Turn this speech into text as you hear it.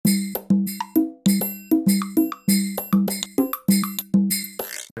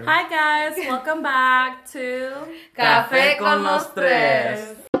Hi guys, welcome back to Café con los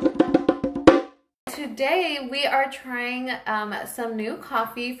Tres. Today we are trying some new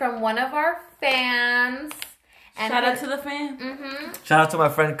coffee from one of our fans. And shout out to the fan. Shout out to my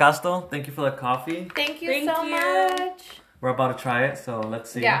friend Casto. Thank you for the coffee. Thank you so much. We're about to try it, so let's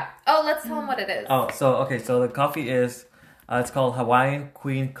see. Yeah. Oh, let's tell them what it is. Oh, so the coffee is, it's called Hawaiian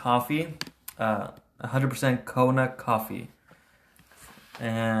Queen Coffee, 100% Kona coffee,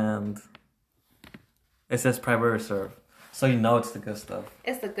 and it says primary serve, so you know it's the good stuff.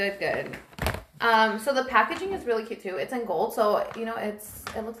 It's the good. So the packaging is really cute too. It's in gold, so you know it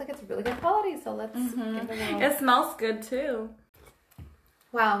looks like it's really good quality. So let's give it a little... It smells good too.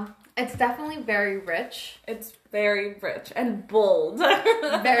 Wow, it's definitely very rich. It's very rich and bold.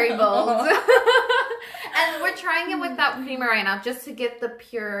 Very bold. And we're trying it without creamer right now, just to get the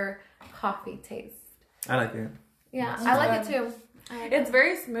pure coffee taste. I like it. Yeah, I like it too. It's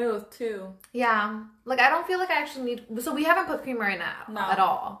very smooth too. Yeah, like I don't feel like I actually need. So we haven't put creamer in it at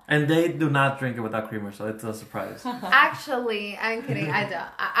all. And they do not drink it without creamer, so it's a surprise. Actually, I'm kidding. I don't.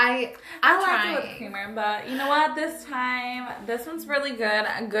 I like it with creamer, but you know what? This time, this one's really good.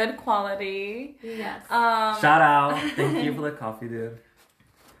 Good quality. Yes. Shout out! Thank you for the coffee, dude.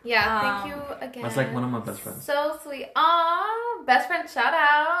 Yeah, thank you again. That's like one of my best friends. So sweet. Aw, best friend shout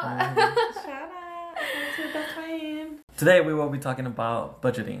out. Shout out to the best friend. Today we will be talking about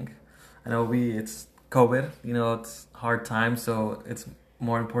budgeting. I know it's COVID, you know, it's hard time, so it's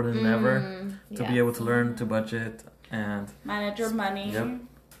more important than ever to be able to learn to budget and manage your money. Yep.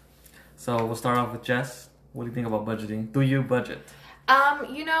 So we'll start off with Jess. What do you think about budgeting? Do you budget?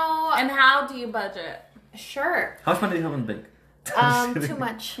 You know, and how do you budget? Sure. How much money do you have in the bank? Too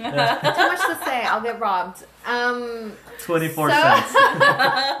much. Too much to say. I'll get robbed. 24 cents.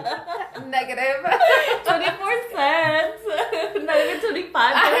 Negative. 24 cents. Not even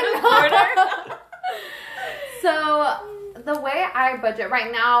 25 cents. So the way I budget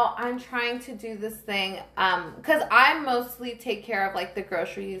right now, I'm trying to do this thing because I mostly take care of like the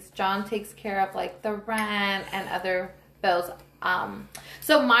groceries. John takes care of like the rent and other bills.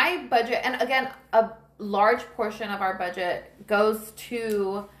 So my budget, and again, a large portion of our budget goes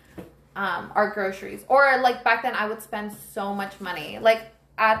to our groceries. Or like back then I would spend so much money. Like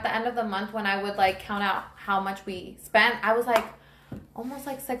at the end of the month when I would like count out how much we spent, I was like almost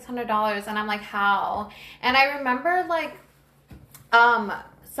like $600, and I'm like, how? And I remember like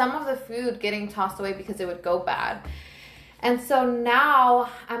some of the food getting tossed away because it would go bad. And so now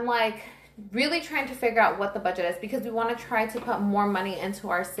I'm like really trying to figure out what the budget is, because we want to try to put more money into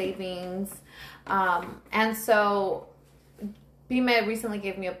our savings. And so B-Med recently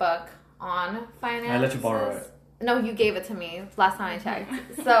gave me a book on finance. I let you borrow it. No, you gave it to me last time I checked.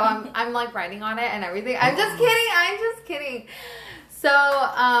 So I'm like writing on it and everything. I'm just kidding. So,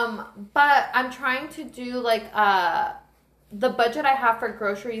 but I'm trying to do like, the budget I have for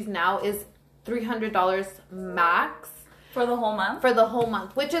groceries now is $300 max. For the whole month? For the whole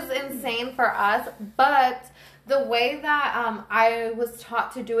month, which is insane for us. But the way that I was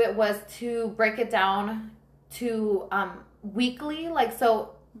taught to do it was to break it down to weekly. Like,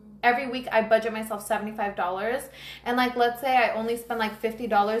 so every week I budget myself $75. And like, let's say I only spend like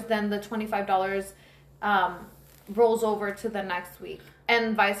 $50, then the $25 rolls over to the next week.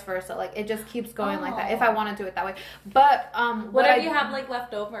 And vice versa. Like, it just keeps going like that if I want to do it that way. But what if you have like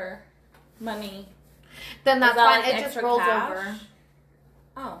leftover money? Then that's fine. Like it just rolls over.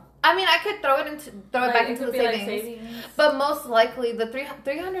 Oh. I mean, I could throw it back into the savings. Like savings. But most likely, the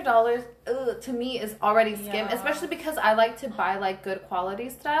 $300 to me is already skim, especially because I like to buy like good quality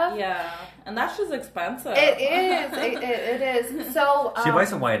stuff. Yeah, and that's just expensive. It is. it is. So she buys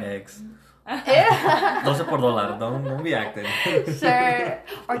some white eggs. Yeah. $12 por $1. Don't be acting. Sure.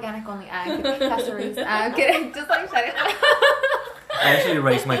 Organic only egg. Pasteurized egg. Just like shut it. I actually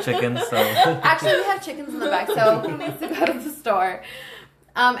raise my chickens, so. Actually, we have chickens in the back, so who needs to go to the store?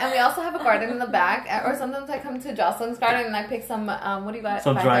 And we also have a garden in the back. Or sometimes I come to Jocelyn's garden and I pick some, what do you got?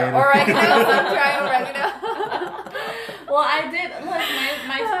 Some dry oregano. Some dry oregano. Well, I did, look,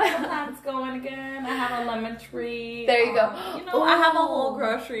 my tomato plant's going again. I have a lemon tree. There you go. You know, I have a whole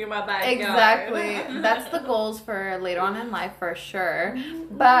grocery in my backyard. Exactly. That's the goals for later on in life, for sure.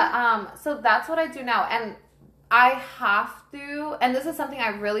 But, so that's what I do now. And I have to, and this is something I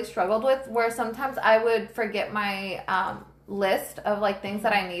really struggled with, where sometimes I would forget my list of like things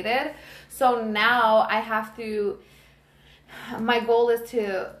that I needed. So now I have to, my goal is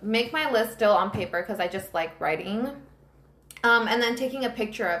to make my list still on paper because I just like writing. And then taking a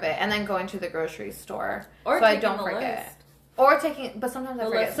picture of it and then going to the grocery store or so I don't forget. List. Or taking, but sometimes I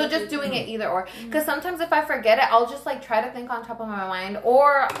forget. So just doing it either or. Because sometimes if I forget it, I'll just like try to think on top of my mind.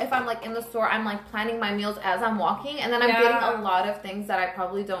 Or if I'm like in the store, I'm like planning my meals as I'm walking. And then I'm getting a lot of things that I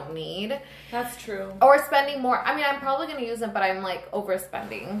probably don't need. That's true. Or spending more. I mean, I'm probably going to use them, but I'm like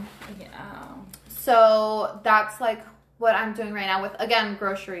overspending. Yeah. So that's like what I'm doing right now with, again,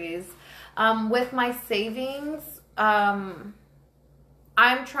 groceries. With my savings, I'm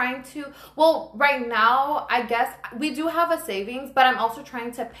trying to, well, right now, I guess we do have a savings, but I'm also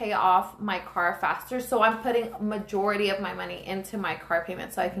trying to pay off my car faster. So I'm putting majority of my money into my car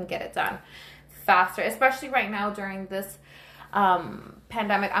payment so I can get it done faster, especially right now during this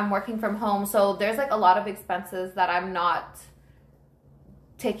pandemic. I'm working from home. So there's like a lot of expenses that I'm not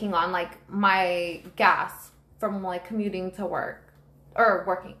taking on, like my gas from like commuting to work or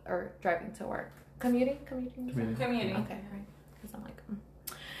working or driving to work. Commuting. Okay, right. Because I'm like,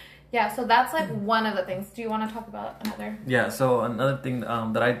 yeah. So that's like one of the things. Do you want to talk about another? Yeah. So another thing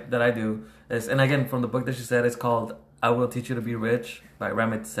that I do is, and again from the book that she said, it's called "I Will Teach You to Be Rich" by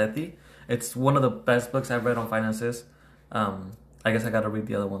Ramit Sethi. It's one of the best books I've read on finances. I guess I gotta read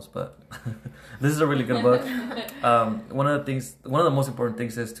the other ones, but this is a really good book. One of the most important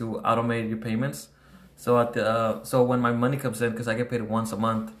things is to automate your payments. So so when my money comes in, because I get paid once a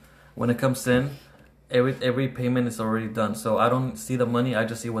month, when it comes in, every payment is already done. So I don't see the money; I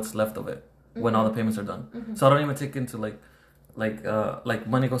just see what's left of it when all the payments are done. So I don't even take into like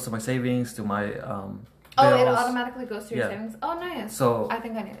money goes to my savings, to my it automatically goes to your savings. Oh, nice. So I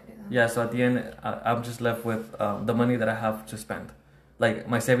think I need to do that. Yeah. So at the end, I'm just left with the money that I have to spend. Like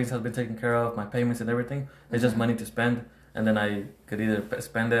my savings has been taken care of, my payments and everything. It's just money to spend, and then I could either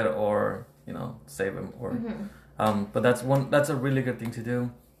spend it or save them or. But that's a really good thing to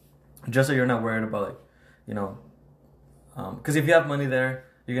do, just so you're not worried about because if you have money there,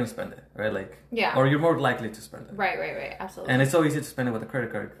 you're gonna spend it, right? Like or you're more likely to spend it. Right, absolutely. And it's so easy to spend it with a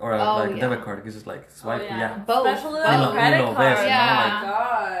credit card or a debit card because it's like swipe. Both. Especially the credit card. Oh my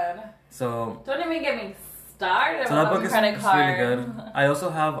god. So don't even get me started. So that book is really good. I also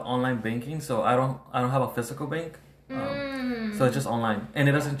have online banking, so I don't have a physical bank. So it's just online, and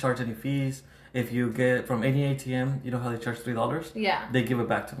it doesn't charge any fees. If you get from any ATM, you know how they charge $3? Yeah. They give it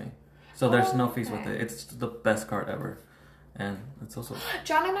back to me. So there's no fees with it. It's the best card ever. And it's also...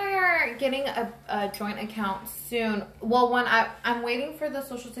 John and I are getting a joint account soon. Well, when I'm waiting for the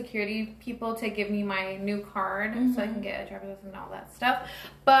Social Security people to give me my new card so I can get a driver's license and all that stuff.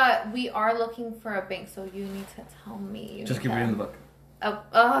 But we are looking for a bank, so you need to tell me. Just keep reading the book. Oh,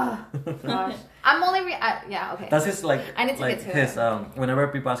 gosh. I'm only... yeah, okay. That's his, like... I need to get to his, it. Whenever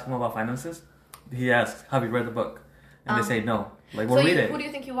people ask him about finances, he asks, have you read the book? And they say no. Like, we'll read it. Who do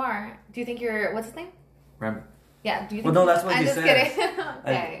you think you are? Do you think you're... What's his name? Remy. Yeah, do you think... Well, no, that's what I'm he just says. Kidding.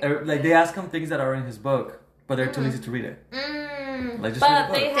 Okay. Like, they ask him things that are in his book, but they're too lazy to read it. Like, just read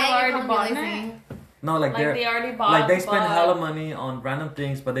the book. They have already bought it. No, like they already bought. Like they spend hella money on random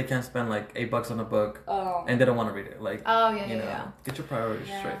things, but they can't spend like $8 on a book, and they don't want to read it. Like, get your priorities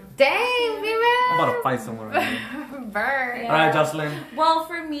straight. Dang, man. I'm about to fight somewhere right now. Burn. All right, Jocelyn. Well,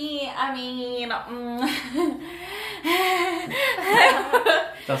 for me, I mean,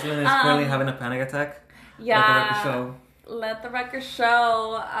 Jocelyn is currently having a panic attack. Yeah. Let the record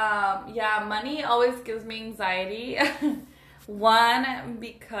show. Money always gives me anxiety. One,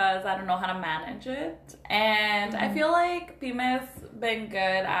 because I don't know how to manage it. And I feel like Pima's been good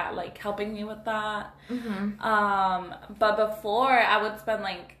at like helping me with that. But before I would spend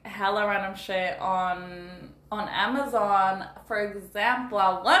like hella random shit on Amazon. For example,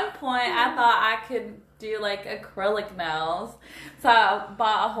 at one point I thought I could do like acrylic nails. So I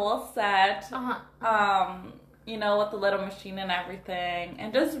bought a whole set. With the little machine and everything.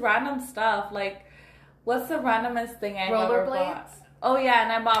 And just random stuff like, what's the randomest thing I ever bought? Oh yeah,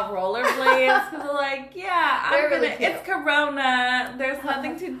 and I bought rollerblades because I'm like, it's Corona. There's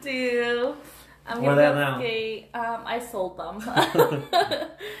nothing to do. I'm gonna skate. I sold them.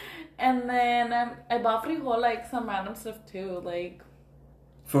 And then I bought Frijol, like some random stuff too, like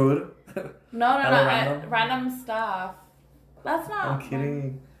food. No, random stuff. That's not. I'm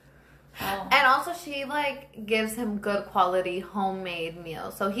kidding. Oh. And also she like gives him good quality homemade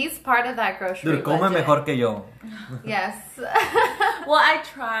meals. So he's part of that grocery budget. Come mejor que yo. Yes. Well, I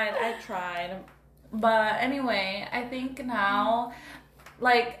tried. But anyway, I think now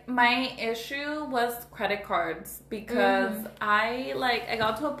like my issue was credit cards because I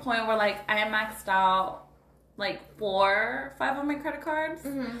got to a point where like I maxed out like 4 or 5 of my credit cards.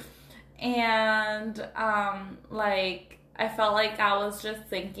 And I felt like I was just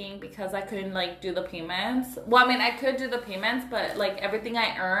thinking because I couldn't like do the payments. Well, I mean, I could do the payments, but like everything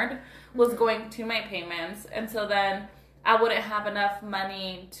I earned was going to my payments. And so then I wouldn't have enough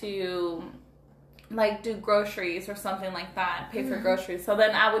money to like do groceries or something like that, pay for groceries. So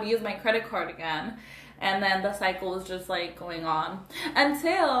then I would use my credit card again. And then the cycle was just like going on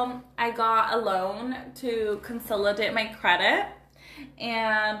until I got a loan to consolidate my credit.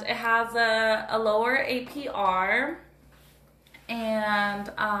 And it has a lower APR. And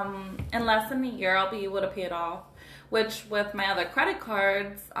in less than a year, I'll be able to pay it off. Which with my other credit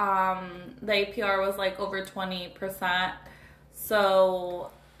cards, the APR was like over 20%. So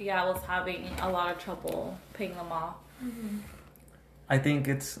yeah, I was having a lot of trouble paying them off. Mm-hmm. I think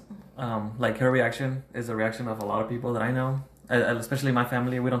it's like her reaction is a reaction of a lot of people that I know, especially my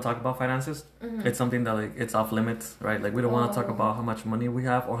family. We don't talk about finances. Mm-hmm. It's something that like it's off limits, right? Like we don't want to talk about how much money we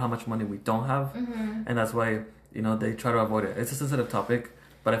have or how much money we don't have, and that's why they try to avoid it. It's a sensitive topic,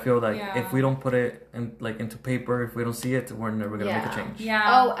 but I feel like if we don't put it in like into paper, if we don't see it, we're never gonna make a change. Yeah.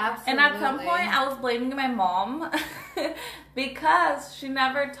 Oh, absolutely. And at some point, I was blaming my mom because she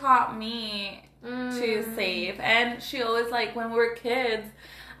never taught me to save, and she always like when we were kids.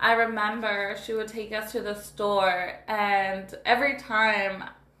 I remember she would take us to the store, and every time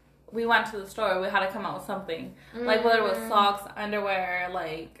we went to the store, we had to come out with something. Like whether it was socks, underwear,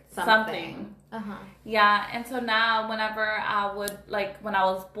 like something. Uh-huh. Yeah, and so now whenever I would, like when I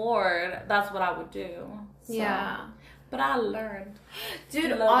was bored, that's what I would do. So, Yeah. But I learned.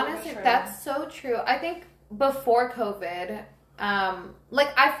 Dude, honestly, that's so true. I think before COVID, like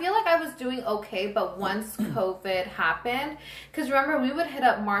I feel like I was doing okay, but once COVID happened, because remember we would hit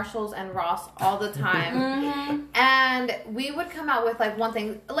up Marshalls and Ross all the time, and we would come out with like one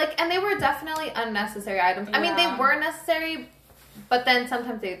thing, like, and they were definitely unnecessary items. I mean, they were necessary, but then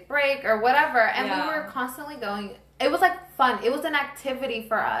sometimes they'd break or whatever, and we were constantly going. It was like fun. It was an activity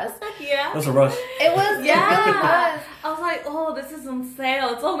for us. It was a rush. It was. It really was. I was like, oh, this is on sale.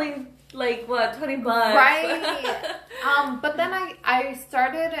 It's only like what, $20, right? But then I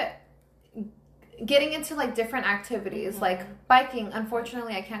started getting into like different activities, like biking.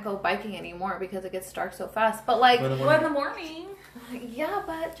 Unfortunately, I can't go biking anymore because it gets dark so fast. But like, in the morning. Yeah,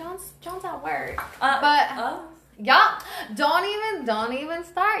 but John's at work. But y'all don't even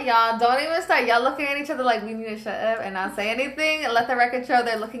start. Y'all don't even start. Y'all looking at each other like we need to shut up and not say anything. Let the record show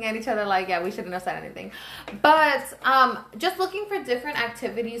they're looking at each other like, yeah, we shouldn't have said anything. But just looking for different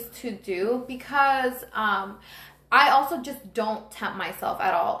activities to do because I also just don't tempt myself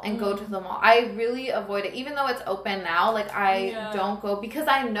at all and go to the mall. I really avoid it, even though it's open now. Like I don't go because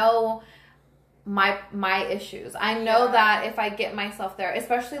I know my issues. I know that if I get myself there,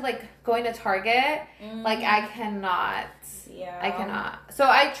 especially like going to Target, like I cannot. So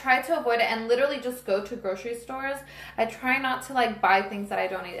I try to avoid it and literally just go to grocery stores. I try not to like buy things that I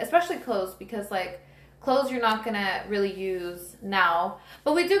don't need, especially clothes, because like clothes you're not gonna really use now.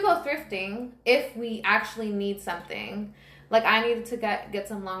 But we do go thrifting if we actually need something. Like I needed to get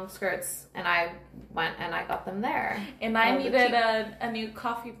some long skirts, and I went and I got them there. And I needed a new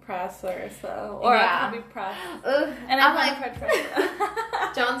coffee press or a coffee press. And I'm like,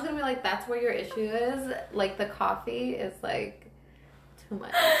 John's gonna be like, that's where your issue is. Like the coffee is like too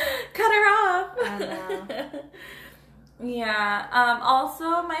much. Cut her off. I know. Yeah.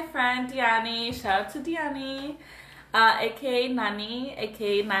 Also, my friend Diani, shout out to Diani, aka Nani,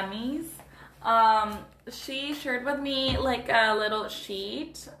 aka Nannies. She shared with me like a little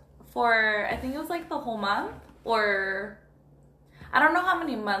sheet for, I think it was like the whole month, or I don't know how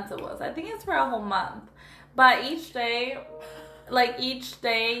many months it was. I think it's for a whole month. But each day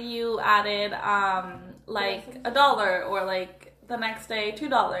you added like $1, or like the next day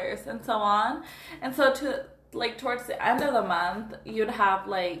 $2, and so on. And so to like towards the end of the month, you'd have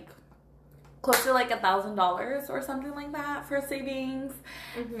like close to like $1,000 or something like that for savings.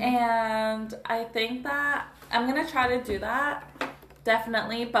 And I think that I'm gonna try to do that,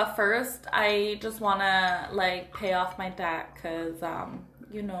 definitely. But first, I just wanna like pay off my debt because I'm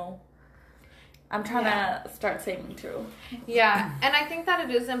trying to start saving too. Yeah, and I think that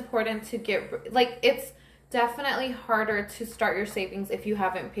it is important to get like it's definitely harder to start your savings if you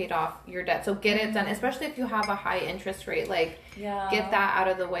haven't paid off your debt. So get it done, especially if you have a high interest rate. Like, get that out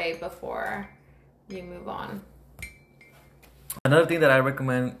of the way before you move on. Another thing that I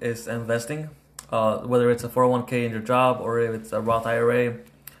recommend is investing, whether it's a 401k in your job or if it's a Roth IRA.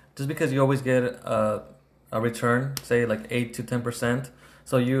 Just because you always get a return, say like 8 to 10%.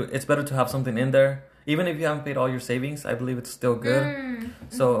 So it's better to have something in there. Even if you haven't paid all your savings, I believe it's still good.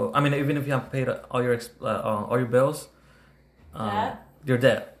 So, I mean, even if you haven't paid all your bills, your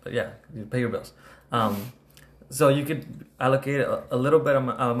debt, but yeah, you pay your bills. So you could allocate a little bit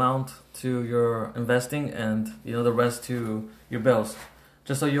amount to your investing, and the rest to your bills,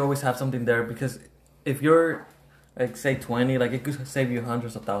 just so you always have something there. Because if you're like say 20, like it could save you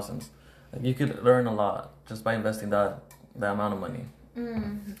hundreds of thousands. Like you could learn a lot just by investing that amount of money.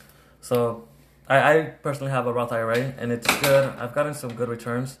 So I personally have a Roth IRA and it's good. I've gotten some good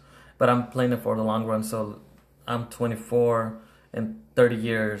returns, but I'm playing it for the long run. So I'm 24, in 30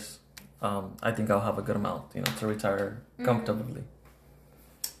 years, I think I'll have a good amount, to retire comfortably.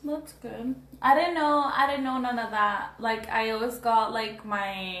 That's good. I didn't know none of that. Like I always got like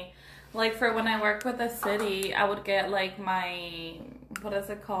for when I worked with the city, I would get like my, what is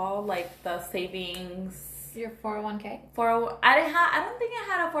it called? Like the savings. Your 401k? I don't think I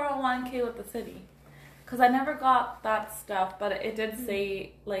had a 401k with the city. Because I never got that stuff, but it did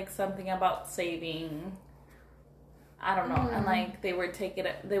say like something about saving. I don't know. And like they would take it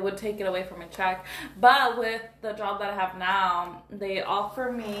away from a check. But with the job that I have now, they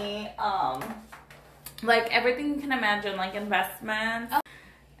offer me like everything you can imagine, like investments.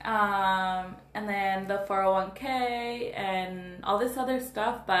 And then the 401k and all this other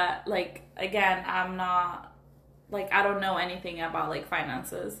stuff, but like again, I'm not like I don't know anything about like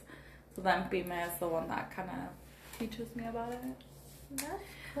finances, so then Bima is the one that kind of teaches me about it. That's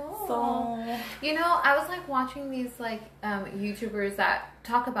cool. So I was like watching these like YouTubers that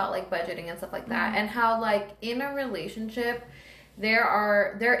talk about like budgeting and stuff like that, and how like in a relationship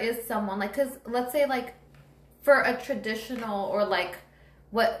there is someone like, because let's say like for a traditional or like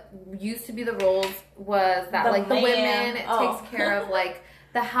what used to be the roles was that like the women takes care of like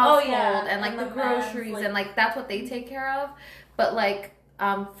the household and like the groceries and like that's what they take care of, but like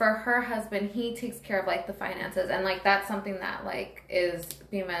for her husband, he takes care of like the finances, and like that's something that like is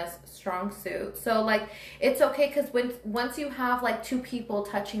Bima's strong suit. So like it's okay, because once you have like two people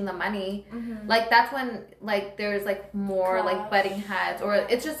touching the money, like that's when like there's like more like butting heads, or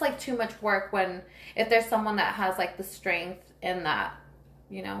it's just like too much work when if there's someone that has like the strength in that.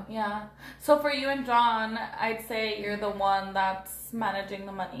 Yeah. So for you and John, I'd say you're the one that's managing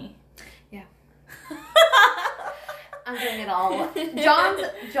the money. Yeah. I'm doing it all.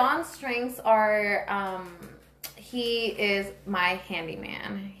 John's strengths are he is my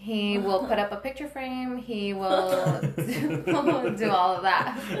handyman. He will put up a picture frame. He will do all of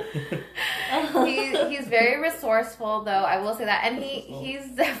that. He's very resourceful, though, I will say that. And he's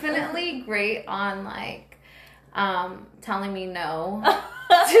definitely great on like telling me no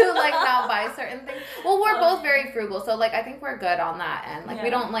to like not buy certain things. Well, we're both very frugal, so like I think we're good on that end. Like we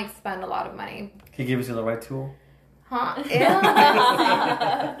don't like spend a lot of money. He gives you the right tool. Huh? Ew.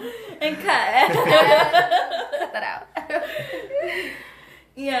 And cut that out.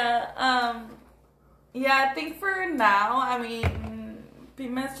 Yeah. I think for now, I mean,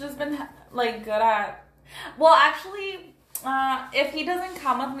 Bima's just been like good at. Well, actually, if he doesn't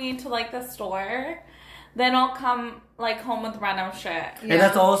come with me to like the store, then I'll come like home with random shit. Yeah. And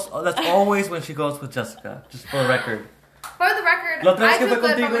that's always when she goes with Jessica. Just for the record. For the record, ¿Lo tienes que fue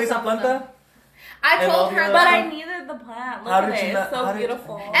contigo esa planta? I told her, but I needed the plant. Look at it; it's so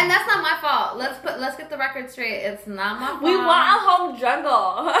beautiful. And that's not my fault. Let's get the record straight. It's not my fault. We want a home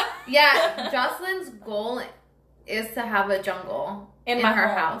jungle. Yeah, Jocelyn's goal is to have a jungle in her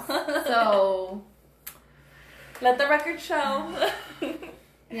house. So let the record show.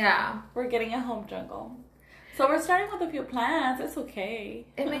 Yeah, we're getting a home jungle. So we're starting with a few plants. It's okay.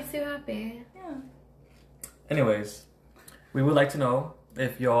 It makes you happy. Yeah. Anyways, we would like to know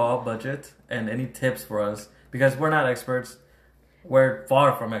if y'all budget and any tips for us, because we're not experts. We're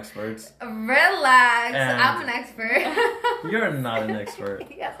far from experts. Relax. I'm an expert. You're not an expert.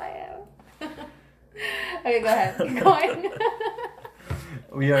 Yes, I am. Okay, go ahead. Keep going.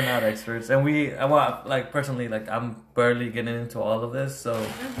 We are not experts, and like personally, like I'm barely getting into all of this. So,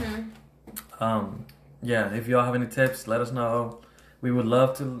 if y'all have any tips, let us know. We would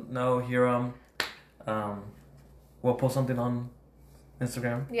love to know. Hear them. We'll post something on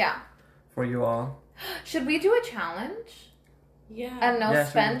Instagram. Yeah. For you all. Should we do a challenge? Yeah. A no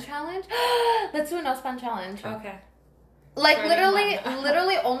spend challenge? Let's do a no spend challenge. Okay. Like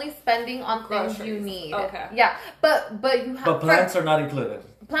literally only spending on groceries. Things you need. Okay. Yeah, but you have. But plants are not included.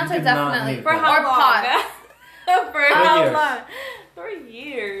 Plants are definitely for how long? Pots. For how long? 3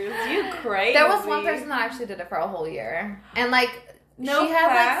 years. You crazy. There was one person that actually did it for a whole year, and like she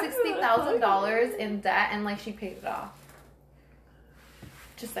had like $60,000 in debt, and like she paid it off.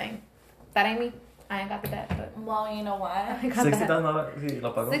 Just saying, that ain't me. I ain't got the debt, but well, you know what? $60,000. Sí,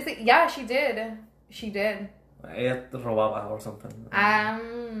 lo pagó. 60. Yeah, she did. She did. Ella robaba or something.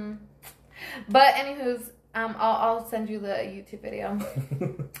 But anywho's, I'll send you the YouTube video.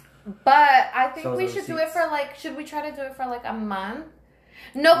 But I think we should do it for like. Should we try to do it for like a month?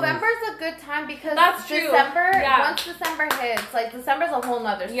 November's a good time because That's true. December, Yeah. once December hits, like December's a whole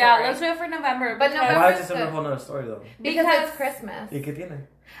nother story. Yeah, let's do it for November. But because- November- Why is December a whole nother story though? Because Because- it's Christmas. ¿Y qué tiene?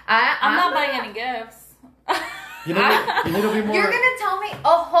 I'm not buying any gifts. You need to be more. You're gonna tell me?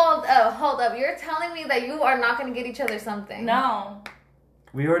 Oh, hold up! You're telling me that you are not gonna get each other something? No.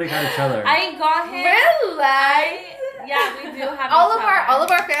 We already got each other. I got him. Relax. Yeah, we do have all each of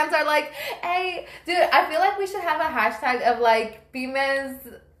our fans are like, hey, dude, I feel like we should have a hashtag of like Pimes,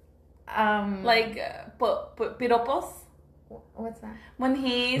 like piropos. what's that? When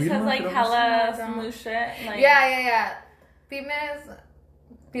he We says don't like have hella piropos. No, I don't. smooth shit. Like, Yeah. Pimes,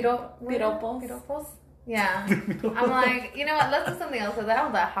 Piropos. piropos. Yeah. I'm like, you know what? Let's do something else because that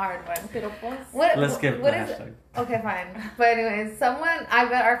was a hard one. Piropos. Let's skip the what is hashtag. Okay, fine. But anyways, I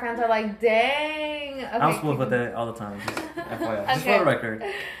bet our fans are like, dang. Okay, I'm smooth with it all the time. Just FYI. Just Okay. for the record.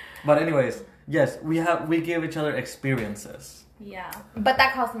 But anyways, yes, we give each other experiences. Yeah. But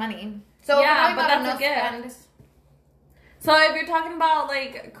that costs money. So Yeah, we're but talking that's about a no gift. spend. So if you're talking about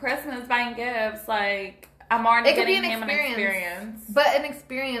like Christmas buying gifts, like I'm already It could be getting an him experience. an experience. But an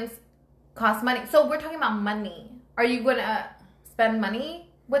experience costs money. So we're talking about money. Are you gonna spend money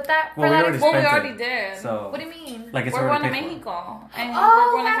with that? Well, we already Well, we spent already it. did. So What do you mean? like it's we're going already to paid for. Mexico. And we're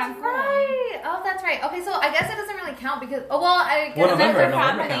Oh, going to that's Cancun. right. Oh, that's right. Okay, so I guess it doesn't really count because I guess Well, And then November for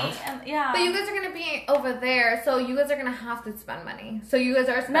family, counts. and, yeah. but you guys are gonna be over there, so you guys are gonna have to spend money. So you guys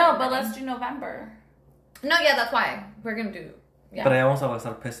are spending no, but money. let's do November. No, yeah, that's why we're gonna do. Yeah. Pero ya vamos a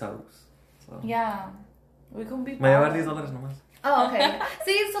estar pesados. So. Yeah. We can be Me voy a dar $10 nomás. Oh, okay.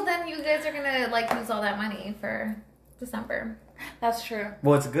 See, so then you guys are gonna like use all that money for December. That's true.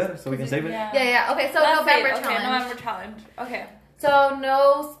 Well, it's good, so we can save it. Yeah. Yeah. Okay, so Let's November save. challenge. Okay, November challenge. Okay. So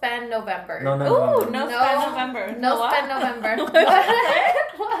no spend November. No, no, Ooh, November. no spend November. No what? spend November.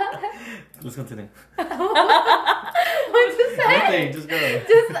 What? Let's continue. What'd you say? Nothing, just go.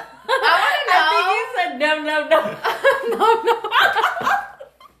 Just, I want to know. I think you said no. No,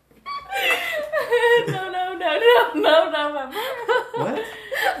 November. What?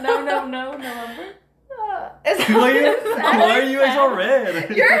 No, November. Why are you guys all red?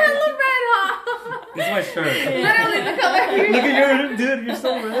 You're hella red, huh? It's my shirt. Literally the color of your Look shirt. at your dude. You're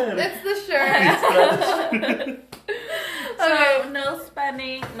so red. It's the shirt. So no spend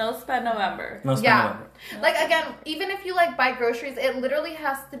November. No spend Yeah. November. Like again, even if you like buy groceries, it literally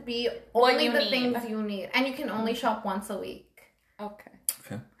has to be What only you the need. things you need, and you can only shop once a week. Okay.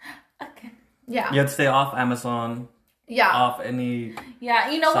 Okay. Yeah. You have to stay off Amazon, Yeah. off any.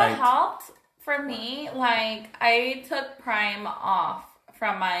 Yeah, you know Site. what helped for me? Like I took Prime off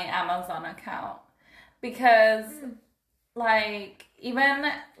from my Amazon account because like even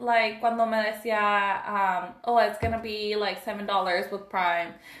like cuando me decía oh, it's gonna be like $7 with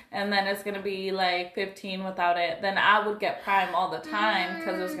Prime and then it's gonna be like 15 without it, then I would get Prime all the time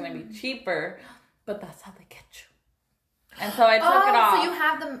because it was gonna be cheaper, but that's how they get you. And so I took it off. So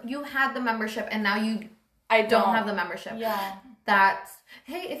you had the membership, and now you I don't have the membership. Yeah. That's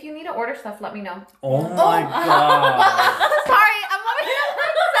hey, if you need to order stuff, let me know. Oh my god. Sorry, I'm over here.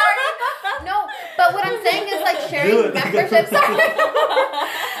 Sorry. No, but what I'm saying is like sharing Dude. memberships. Sorry.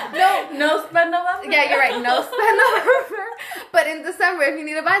 No spend November. Yeah, you're right. No spend November. But in December, if you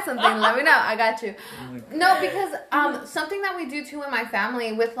need to buy something, let me know. I got you. No, because something that we do too in my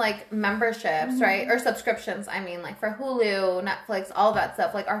family with like memberships, right? Or subscriptions. I mean, like for Hulu, Netflix, all that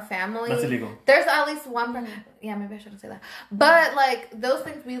stuff. Like our family. That's illegal. There's at least one. Yeah, maybe I shouldn't say that. But like those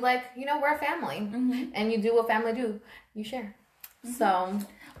things, we like. We're a family, and you do what family do. You share. So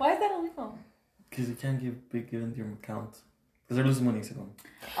Why is that illegal? Because you can't give into your account. Because they're losing money, so.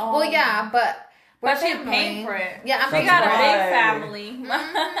 Oh. well, yeah, but. But we're she's family. paying for it. Yeah, I'm We paying got for a it. big Right.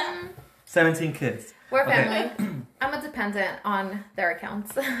 family. 17 kids. We're Okay. family. I'm a dependent on their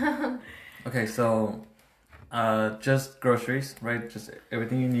accounts. Okay, so just groceries, right? Just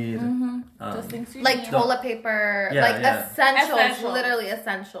everything you need. Just things you like need. toilet paper, Yeah, like yeah. essentials, literally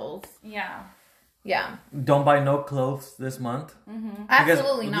essentials. Yeah. Yeah, Don't buy no clothes this month.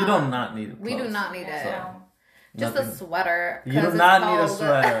 absolutely because not. You do not need We do clothes. not need it. Yeah. Just Nothing. a sweater. You do 'cause it's not need a cold.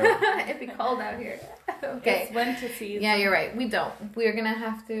 sweater. It'd be cold out here. Okay. It's winter season. Yeah, you're right. We don't. We're gonna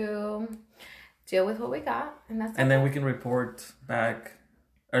have to deal with what we got, and that's And then we can report back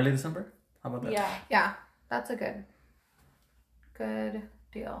early December. How about that? Yeah. yeah, that's a good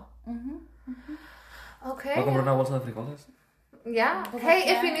deal. Okay. ¿Voy a comprar una bolsa de frijoles? Yeah. Hey,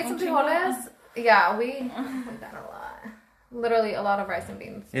 if you need some frijoles, yeah, we got a lot. Literally a lot of rice and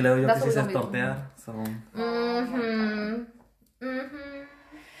beans. Y luego yo That's what quise we're gonna be tortear, so...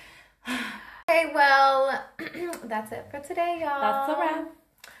 Okay, well, that's it for today, y'all. That's a wrap.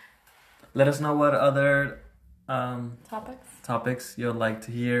 Let us know what other topics you'd like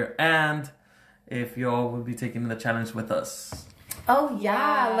to hear, and if you all will be taking the challenge with us. Oh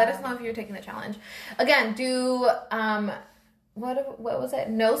yeah, let us know if you're taking the challenge. Again, do what was it?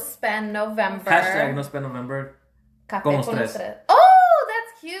 No Spend November. Hashtag No Spend November. Café con los con tres. los tres. Oh,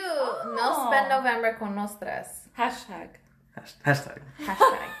 that's cute. Oh. No Spend November con los tres. Hashtag. Hashtag.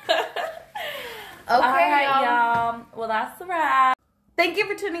 Okay, All right, y'all. y'all. Well, that's the wrap. Thank you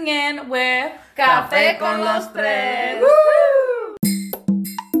for tuning in with Café con los tres. Woo!